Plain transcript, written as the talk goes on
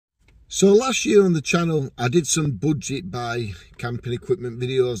So last year on the channel, I did some budget buy camping equipment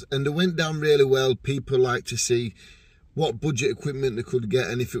videos and they went down really well. People like to see what budget equipment they could get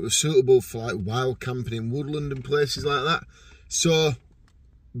and if it was suitable for like wild camping in woodland and places like that. So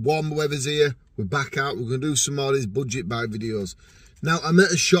warm weather's here, we're back out, we're going to do some more of these budget buy videos. Now I'm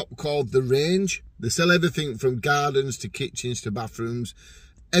at a shop called The Range. They sell everything from gardens to kitchens to bathrooms.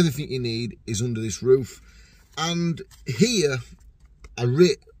 Everything you need is under this roof. And here I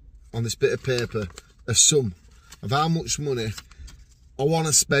writ on this bit of paper a sum of how much money I want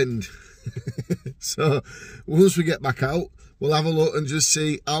to spend. So once we get back out, we'll have a look and just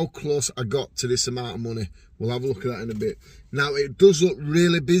see how close I got to this amount of money. We'll have a look at that in a bit. Now it does look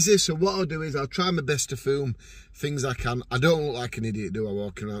really busy, so what I'll do is I'll try my best to film things I can. I don't look like an idiot, do I,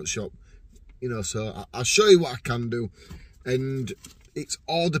 walking around the shop? You know, so I'll show you what I can do, and it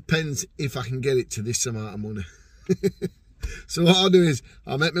all depends if I can get it to this amount of money. So what I'll do is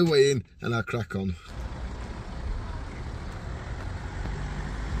I'll make my way in and I'll crack on.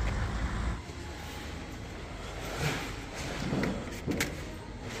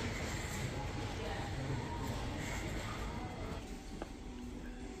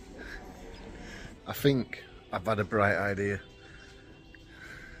 I think I've had a bright idea.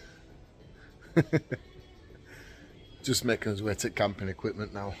 Just making us way to camping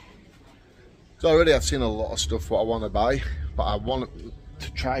equipment now. So already I've seen a lot of stuff what I want to buy, but I want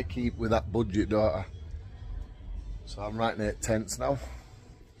to try keep with that budget, don't I? So I'm writing 8 tents now.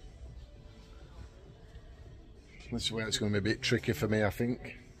 This is where it's going to be a bit tricky for me, I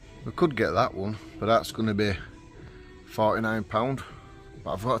think. We could get that one, but that's going to be £49.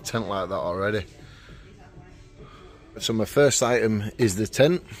 But I've got a tent like that already. So my first item is the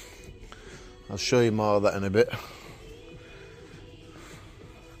tent. I'll show you more of that in a bit.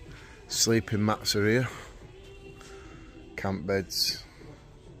 Sleeping mats are here. Camp beds.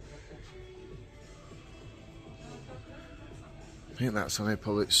 I think that's only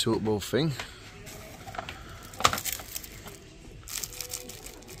probably a suitable thing.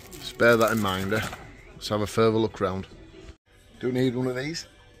 Just bear that in mind. Let's have a further look around. Do we need one of these?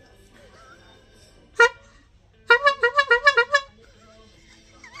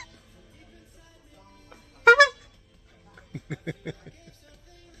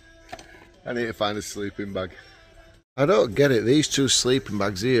 I need to find a sleeping bag. I don't get it, these two sleeping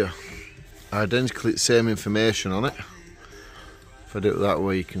bags here are identically the same information on it. If I do it that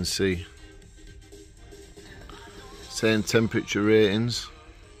way you can see. Same temperature ratings.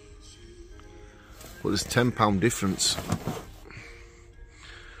 But there's £10 difference.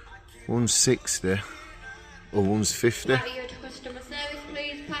 One's 60 or one's 50.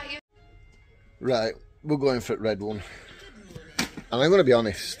 Right, we're going for the red one. And I'm going to be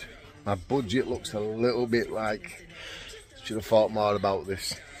honest, my budget looks a little bit like should have thought more about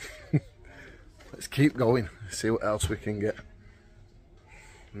this. Let's keep going, see what else we can get.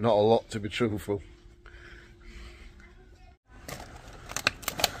 Not a lot, to be truthful.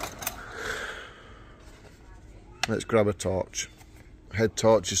 Let's grab a torch. A head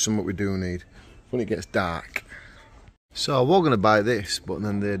torch is something we do need when it gets dark. So I was going to buy this, but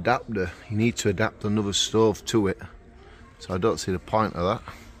then the adapter, you need to adapt another stove to it. So I don't see the point of that.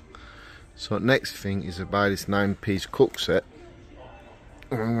 So next thing is to buy this 9-piece cook set.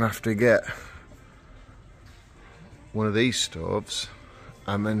 I'm going to have to get one of these stoves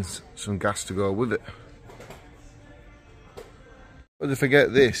and then some gas to go with it. But if I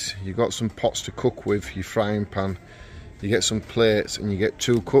get this, you've got some pots to cook with, your frying pan, you get some plates and you get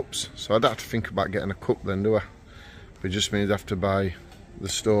 2 cups. So I'd have to think about getting a cup then, do I? But it just means I have to buy the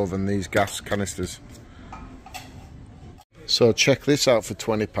stove and these gas canisters. So check this out for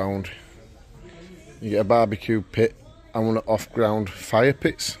 £20. You get a barbecue pit and one of off-ground fire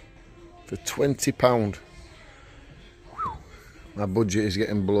pits for £20. My budget is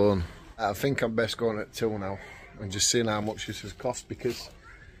getting blown. I think I'm best going at 2 now and just seeing how much this has cost, because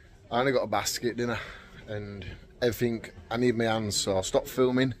I only got a basket dinner and everything. I need my hands, so I'll stop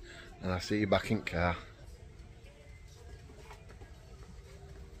filming and I'll see you back in car.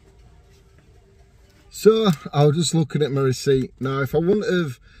 So I was just looking at my receipt. Now if I wouldn't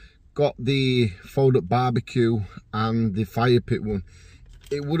have got the fold-up barbecue and the fire pit one,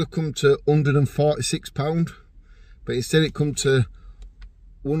 it would have come to £146, but instead it come to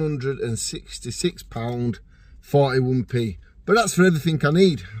 £166.41p. But that's for everything I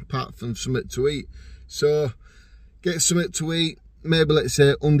need apart from something to eat. So get something to eat, maybe let's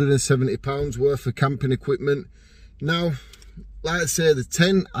say £170 worth of camping equipment. Now like I say, the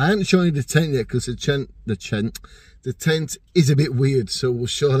tent, I haven't shown you the tent yet because the tent is a bit weird, so we'll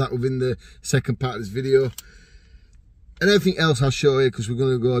show that within the second part of this video. and everything else I'll show you, because we're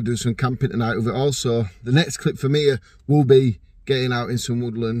going to go do some camping tonight with it. Also, the next clip for me will be getting out in some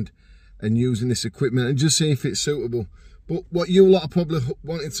woodland and using this equipment and just seeing if it's suitable. But what you lot are probably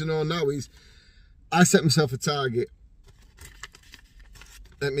wanting to know now is, I set myself a target.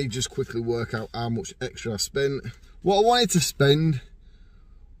 Let me just quickly work out how much extra I spent. What I wanted to spend,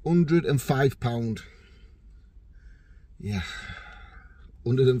 £105. Yeah,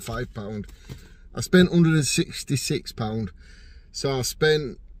 £105. I spent £166. So I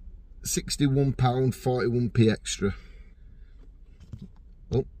spent £61.41p extra.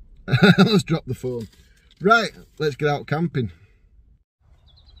 Oh, let's drop the phone. Right, let's get out camping.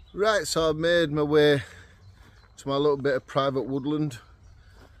 Right, so I've made my way to my little bit of private woodland.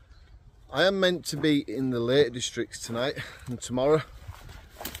 I am meant to be in the Lake Districts tonight and tomorrow,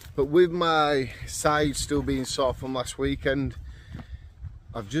 but with my side still being sore from last weekend,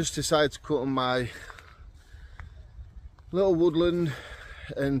 I've just decided to cut on my little woodland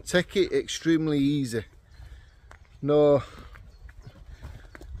and take it extremely easy. No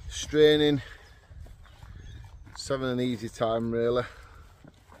straining, just having an easy time really.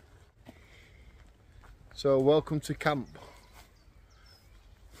 So welcome to camp.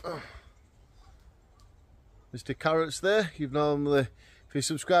 Mr. Carrot's there. You've normally, if you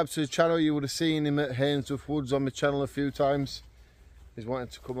subscribe to the channel, you would have seen him at Hainsworth Woods on my channel a few times. He's wanting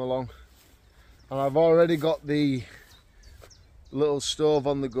to come along. And I've already got the little stove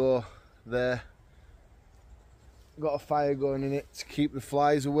on the go there. Got a fire going in it to keep the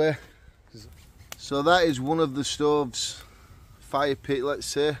flies away. So that is one of the stove's fire pit, let's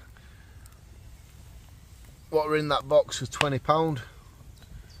say. What are in that box for £20.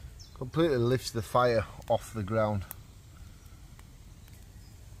 Completely lifts the fire off the ground.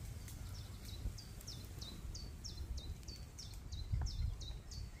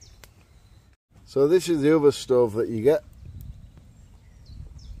 So this is the other stove that you get.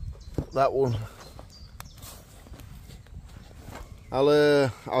 That one.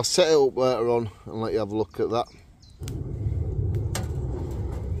 I'll set it up later on and let you have a look at that.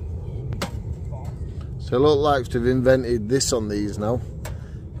 So it looks like they've invented this on these now.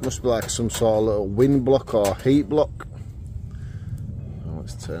 Must be like some sort of little wind block or heat block.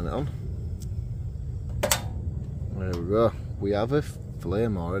 Let's turn it on. There we go. We have a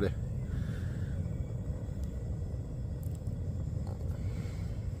flame already.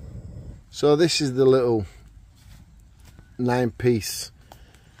 So this is the little 9-piece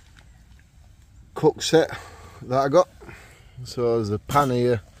cook set that I got. So there's a pan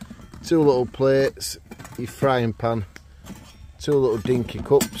here, 2 little plates, your frying pan, 2 little dinky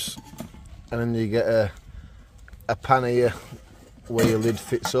cups, and then you get a pan here where your lid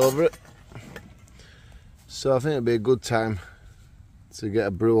fits over it. So I think it'd be a good time to get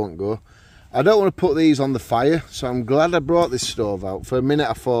a brew on go. I don't want to put these on the fire, so I'm glad I brought this stove out. For a minute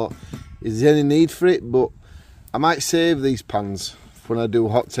I thought, is there any need for it? But I might save these pans for when I do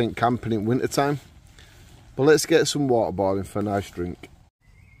hot tent camping in winter time. But let's get some water boiling for a nice drink.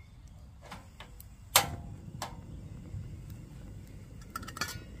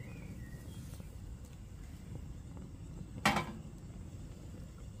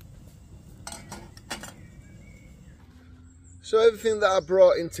 So everything that I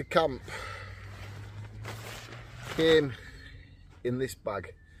brought into camp came in this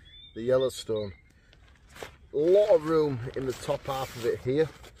bag, the Yellowstone. A lot of room in the top half of it here.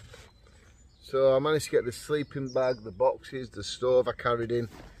 So I managed to get the sleeping bag, the boxes, the stove I carried in,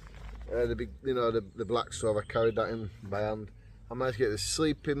 the big, you know, the black stove, I carried that in by hand. I managed to get the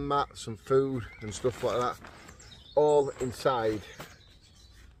sleeping mat, some food and stuff like that, all inside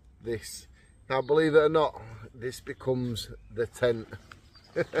this. Now believe it or not, this becomes the tent.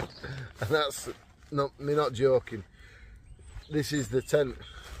 And that's not me not joking. This is the tent.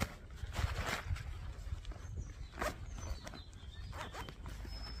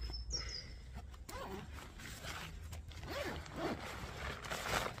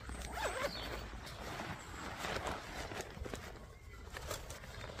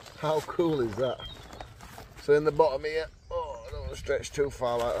 How cool is that? So in the bottom here, oh, I don't want to stretch too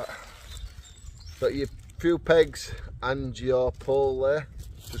far like that. Got your few pegs and your pole there,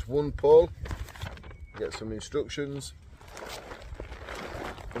 just one pole. Get some instructions.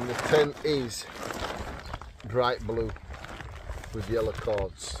 And the tent is bright blue with yellow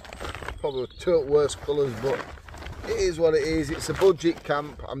cords. Probably 2 worst colours, but it is what it is. It's a budget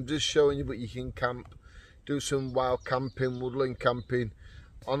camp. I'm just showing you, but you can camp, do some wild camping, woodland camping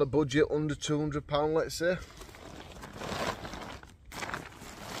on a budget under £200, let's say.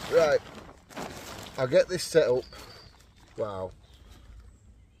 Right, I'll get this set up. Wow,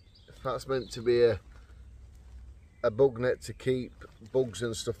 if that's meant to be a a bug net to keep bugs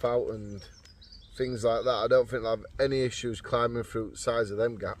and stuff out and things like that, I don't think I'll have any issues climbing through the size of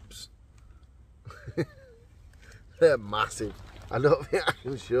them gaps. They're massive. I don't think I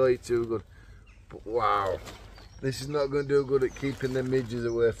can show you too good, but wow, this is not going to do good at keeping the midges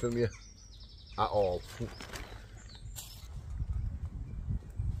away from you at all.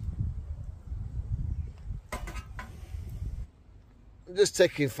 I'm just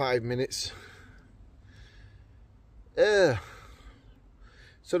taking 5 minutes. So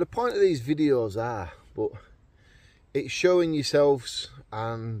the point of these videos it's showing yourselves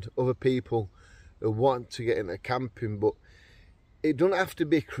and other people who want to get into camping, but it don't have to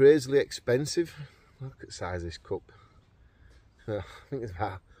be crazily expensive. Look at the size of this cup. I think it's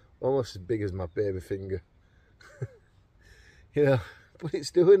about almost as big as my baby finger. You know, but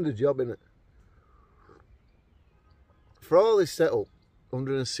it's doing the job, innit? For all this setup,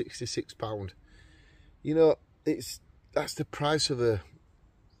 £166. You know, that's the price of a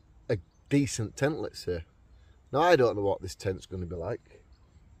decent tent, let's say. Now, I don't know what this tent's going to be like.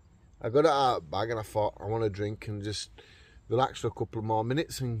 I got it out of the bag and I thought I want to drink and just relax for a couple of more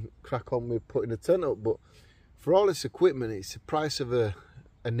minutes and crack on with putting the tent up. But for all this equipment, it's the price of a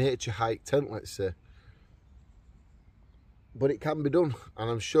nature hike tent, let's say. But it can be done, and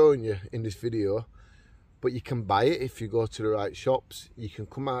I'm showing you in this video. But you can buy it if you go to the right shops. You can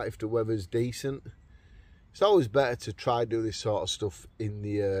come out if the weather's decent. It's always better to try do this sort of stuff in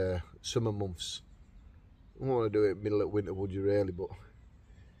the summer months. I don't want to do it middle of winter, would you really? But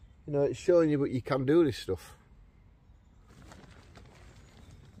you know, it's showing you that you can do this stuff.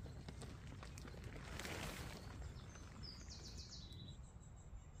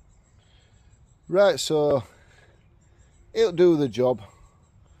 Right, so it'll do the job.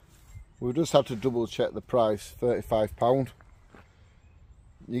 We'll just have to double check the price. £35.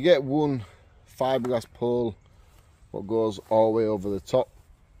 You get one fiberglass pole what goes all the way over the top,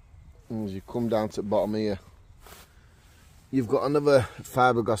 and as you come down to the bottom here, you've got another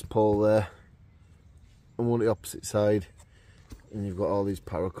fiberglass pole there and one on the opposite side, and you've got all these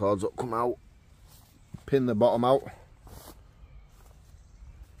paracords that come out, pin the bottom out.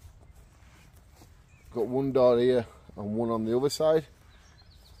 Got one door here and one on the other side.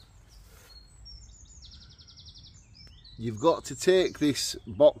 You've got to take this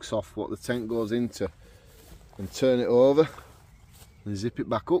box off what the tent goes into and turn it over and zip it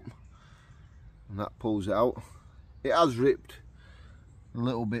back up, and that pulls it out. It has ripped a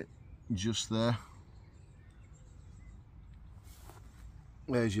little bit just there.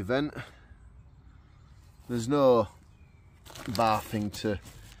 There's your vent. There's no bar thing to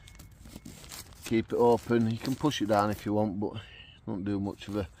keep it open. You can push it down if you want, but it won't do much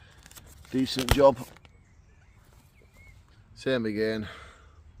of a decent job. Same again,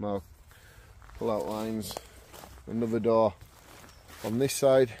 more pull out lines, another door on this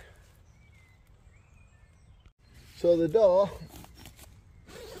side. So the door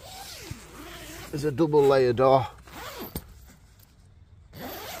is a double layer door. You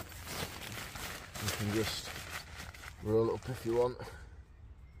can just roll it up if you want.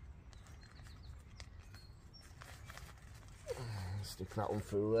 Stick that one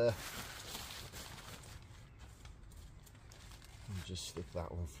through there. And just stick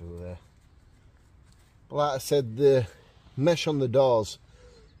that one through there. But like I said, the mesh on the doors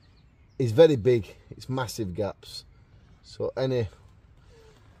is very big. It's massive gaps. So any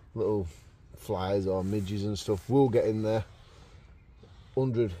little flies or midges and stuff will get in there.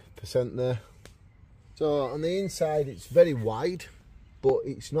 100% there. So on the inside it's very wide, but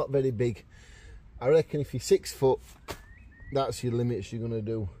it's not very big. I reckon if you're 6 foot, that's your limits you're going to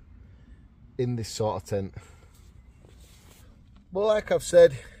do in this sort of tent. But like I've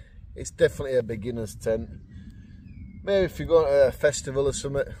said, it's definitely a beginner's tent. Maybe if you're going to a festival or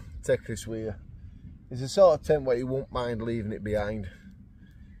something, take this with you. It's a sort of tent where you won't mind leaving it behind.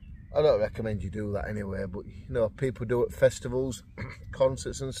 I don't recommend you do that anyway, but you know, people do it at festivals,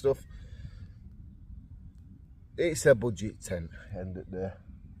 concerts and stuff. It's a budget tent, end of the day.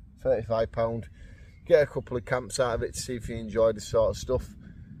 £35. Get a couple of camps out of it to see if you enjoy this sort of stuff.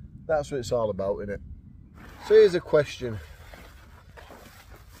 That's what it's all about, innit? So here's a question.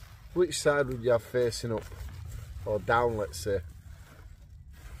 Which side would you have facing up? Or down, let's say.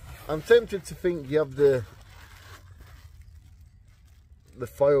 I'm tempted to think you have the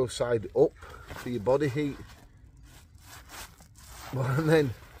foil side up for your body heat. But and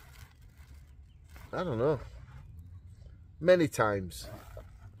then, I don't know. Many times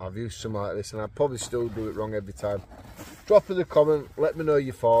I've used something like this and I probably still do it wrong every time. Drop us a comment, let me know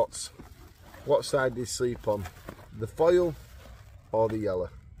your thoughts. What side do you sleep on? The foil or the yellow?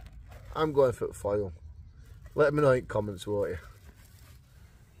 I'm going for the foil. Let me know in comments, won't you?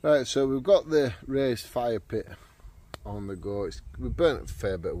 Right, so we've got the raised fire pit on the go. We've burnt a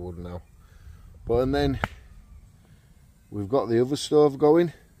fair bit of wood now. And then we've got the other stove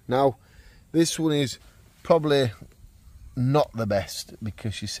going. Now, this one is probably not the best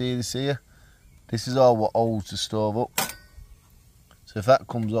because you see this here? This is all what holds the stove up. So if that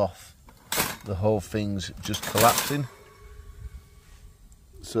comes off, the whole thing's just collapsing.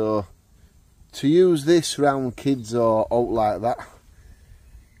 So to use this round kids or out like that,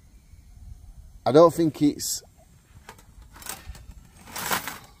 I don't think it's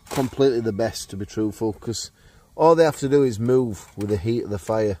completely the best, to be truthful, because all they have to do is move with the heat of the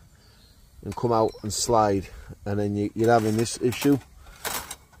fire and come out and slide, and then you're having this issue.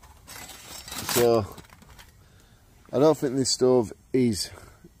 So I don't think this stove is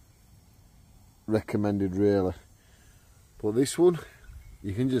recommended really, but this one,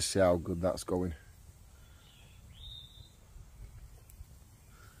 you can just see how good that's going.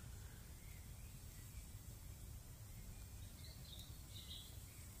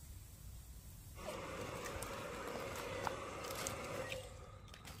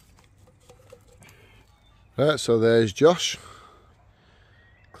 Right, so there's Josh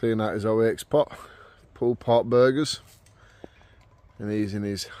cleaning out his OX pot, pulled pork burgers, and he's in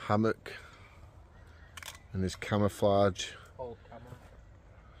his hammock and his camouflage.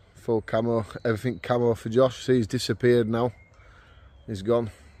 Full camo, everything camo for Josh. See, he's disappeared now. He's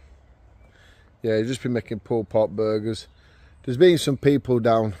gone. Yeah, he's just been making pulled pork burgers. There's been some people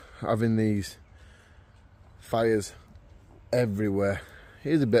down having these fires everywhere.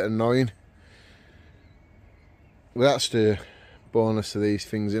 It is a bit annoying. Well, that's the bonus of these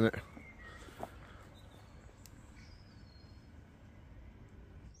things, isn't it?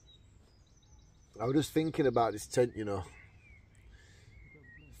 I was just thinking about this tent, you know.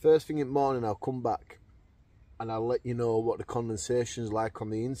 First thing in the morning I'll come back and I'll let you know what the condensation's like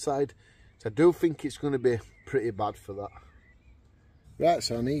on the inside. So I do think it's going to be pretty bad for that. Right,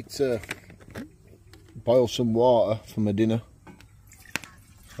 so I need to boil some water for my dinner.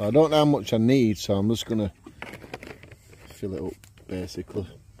 So I don't know how much I need, so I'm just going to fill it up basically.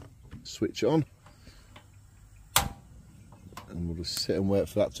 Switch it on. And we'll just sit and wait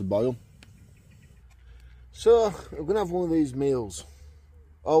for that to boil. So we're going to have one of these meals.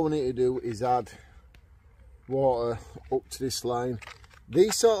 All we need to do is add water up to this line.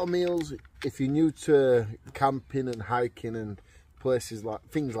 These sort of meals, if you're new to camping and hiking and places like,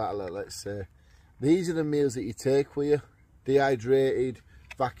 things like that, let's say, these are the meals that you take with you. Dehydrated,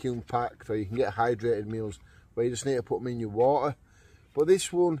 vacuum packed, or you can get hydrated meals where you just need to put them in your water. But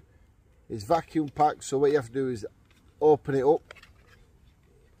this one is vacuum packed, so what you have to do is open it up.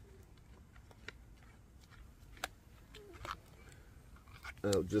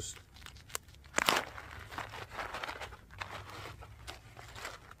 It'll just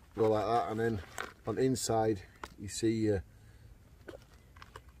go like that, and then on the inside you see your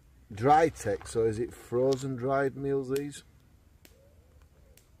dry tech. So is it frozen dried meals, these?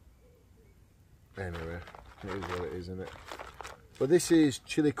 Anyway, it is what it is, isn't it? But this is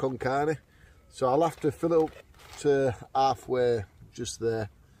chili con carne, so I'll have to fill it up to halfway just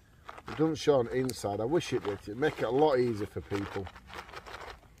there. It doesn't show on the inside. I wish it did. It'd make it a lot easier for people.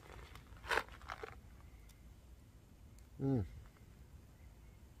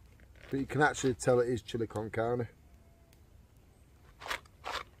 But you can actually tell it is chili con carne.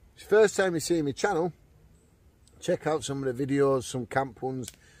 It's the first time you see my channel, check out some of the videos, some camp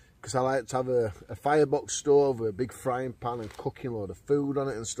ones, because I like to have a firebox stove with a big frying pan and cooking a load of food on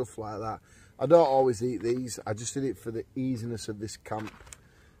it and stuff like that. I don't always eat these, I just did it for the easiness of this camp.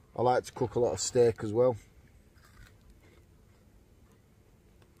 I like to cook a lot of steak as well.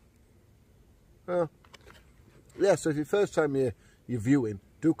 Yeah, so if it's your first time you're viewing,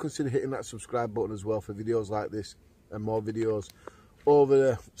 do consider hitting that subscribe button as well for videos like this and more videos. Over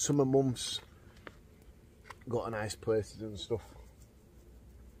the summer months, got a nice places and stuff.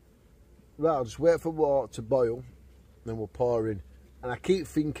 Right, I'll just wait for water to boil, then we'll pour in. And I keep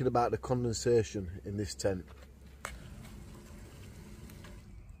thinking about the condensation in this tent.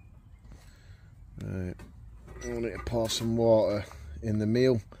 Right, I want to pour some water in the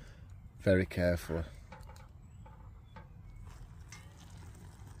meal very carefully.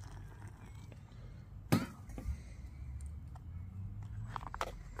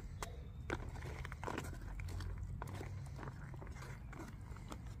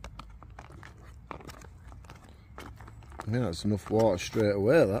 Yeah, that's enough water straight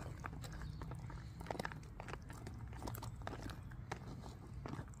away, that.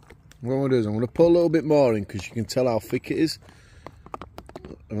 What I'm going to do is I'm going to put a little bit more in because you can tell how thick it is.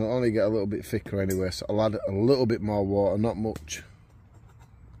 and it'll only get a little bit thicker anyway, so I'll add a little bit more water, not much.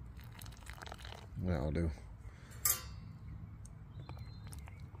 That'll do.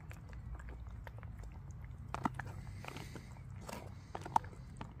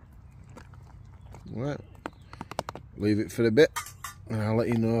 Right, leave it for a bit and I'll let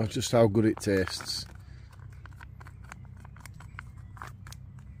you know just how good it tastes.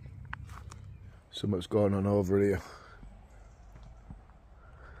 Something's going on over here.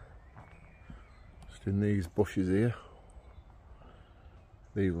 Just in these bushes here.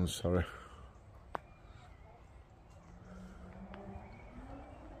 These ones, sorry.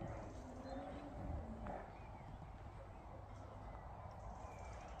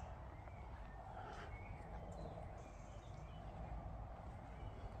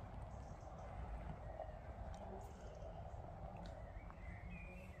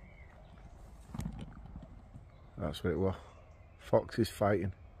 That's what it was. Fox is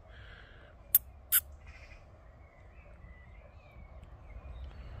fighting.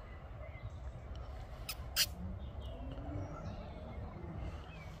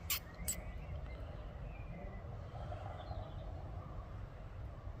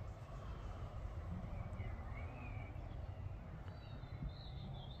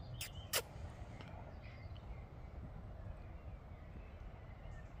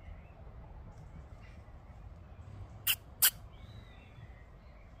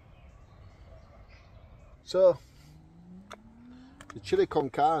 So, the chili con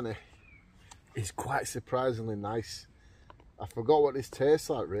carne is quite surprisingly nice. I forgot what this tastes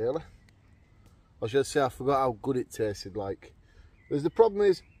like, really. I should say I forgot how good it tasted like. The problem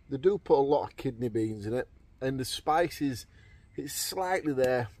is, they do put a lot of kidney beans in it, and the spices, it's slightly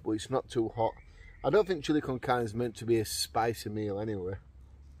there, but it's not too hot. I don't think chili con carne is meant to be a spicy meal anyway.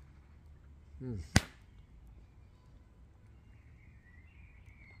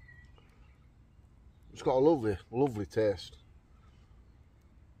 It's got a lovely, lovely taste.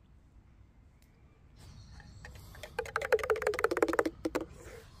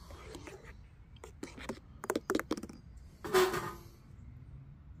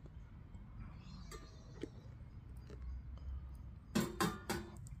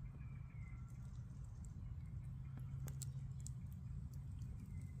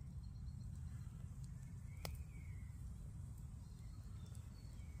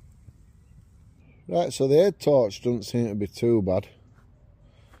 Right, so the head torch doesn't seem to be too bad.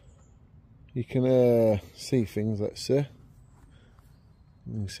 You can see things, let's say.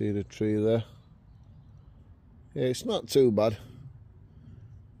 You can see the tree there. Yeah, it's not too bad.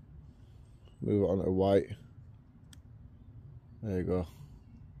 Move it on to white. There you go.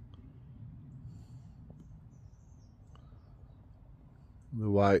 The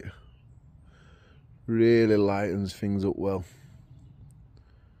white really lightens things up well.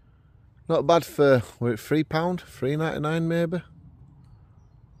 Not bad for, were it £3? $3.99 maybe?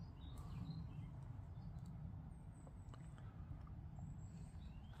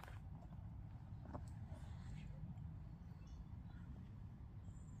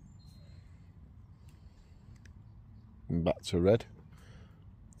 And back to red.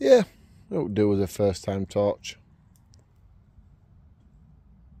 Yeah, it'll do as a first time torch.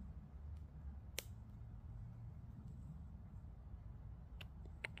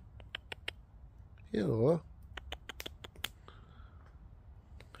 Hello.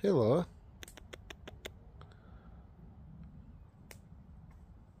 Hello.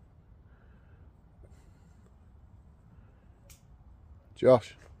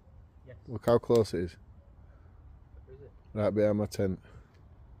 Josh. Yes. Look how close it is. Where is it? Right behind my tent.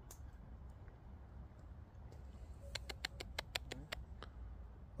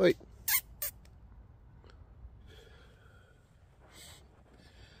 Wait.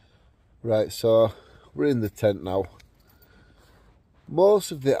 Right, so we're in the tent now.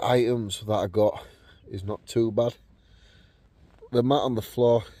 Most of the items that I got is not too bad. The mat on the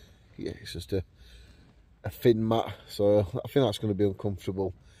floor, yeah, it's just a thin mat, so I think that's going to be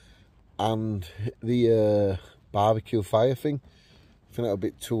uncomfortable. And the barbecue fire thing, I think that'll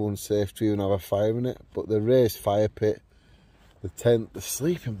be too unsafe to even have a fire in it. But the raised fire pit, the tent, the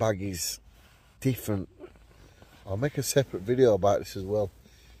sleeping bag is different. I'll make a separate video about this as well.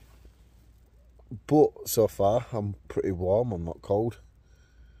 But so far, I'm pretty warm, I'm not cold.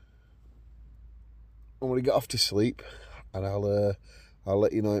 I'm going to get off to sleep, and I'll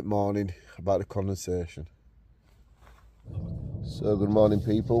let you know in the morning about the condensation. So good morning,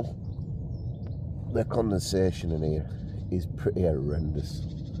 people. The condensation in here is pretty horrendous.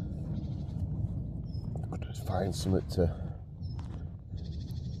 I'll just find something to...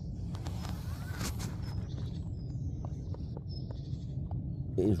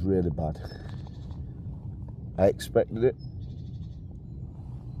 It is really bad. I expected it.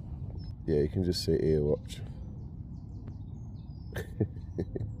 Yeah, you can just see it here, watch.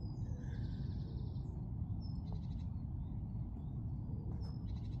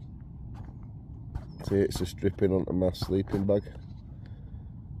 See, it's just dripping onto my sleeping bag.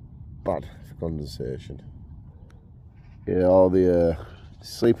 Bad for condensation. Yeah, all the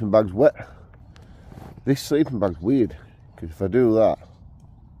sleeping bag's wet. This sleeping bag's weird, because if I do that,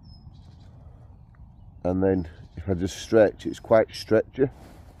 and then if I just stretch, it's quite stretchy.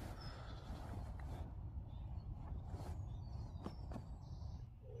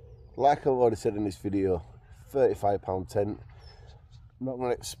 Like I've already said in this video, £35 tent. I'm not going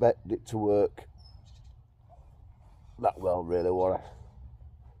to expect it to work that well, really, what I?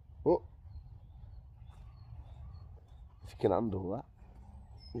 But if you can handle that,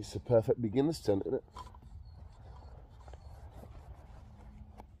 it's a perfect beginner's tent, isn't it?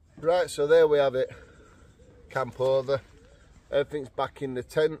 Right, so there we have it. Camp over. Everything's back in the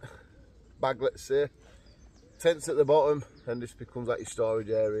tent bag, let's say. Tent's at the bottom, and this becomes like your storage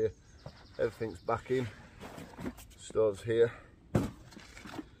area. Everything's back in. Stove's here.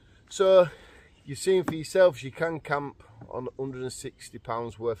 So you've seen for yourselves, you can camp on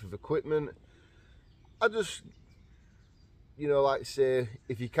 £160 worth of equipment. I just, you know, like say,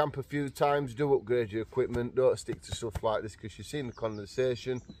 if you camp a few times, do upgrade your equipment. Don't stick to stuff like this, because you've seen the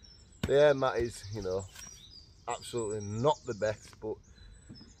condensation. The air mat is, you know, absolutely not the best, but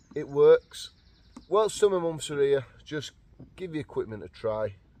it works. Well, summer months are here. Just give your equipment a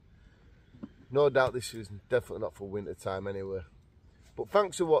try. No doubt this is definitely not for winter time anyway. But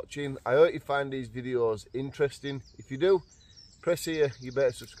thanks for watching. I hope you find these videos interesting. If you do, press here. You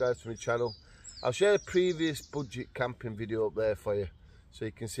better subscribe to my channel. I'll share a previous budget camping video up there for you, so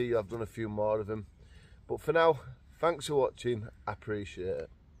you can see I've done a few more of them. But for now, thanks for watching. I appreciate it.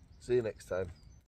 See you next time.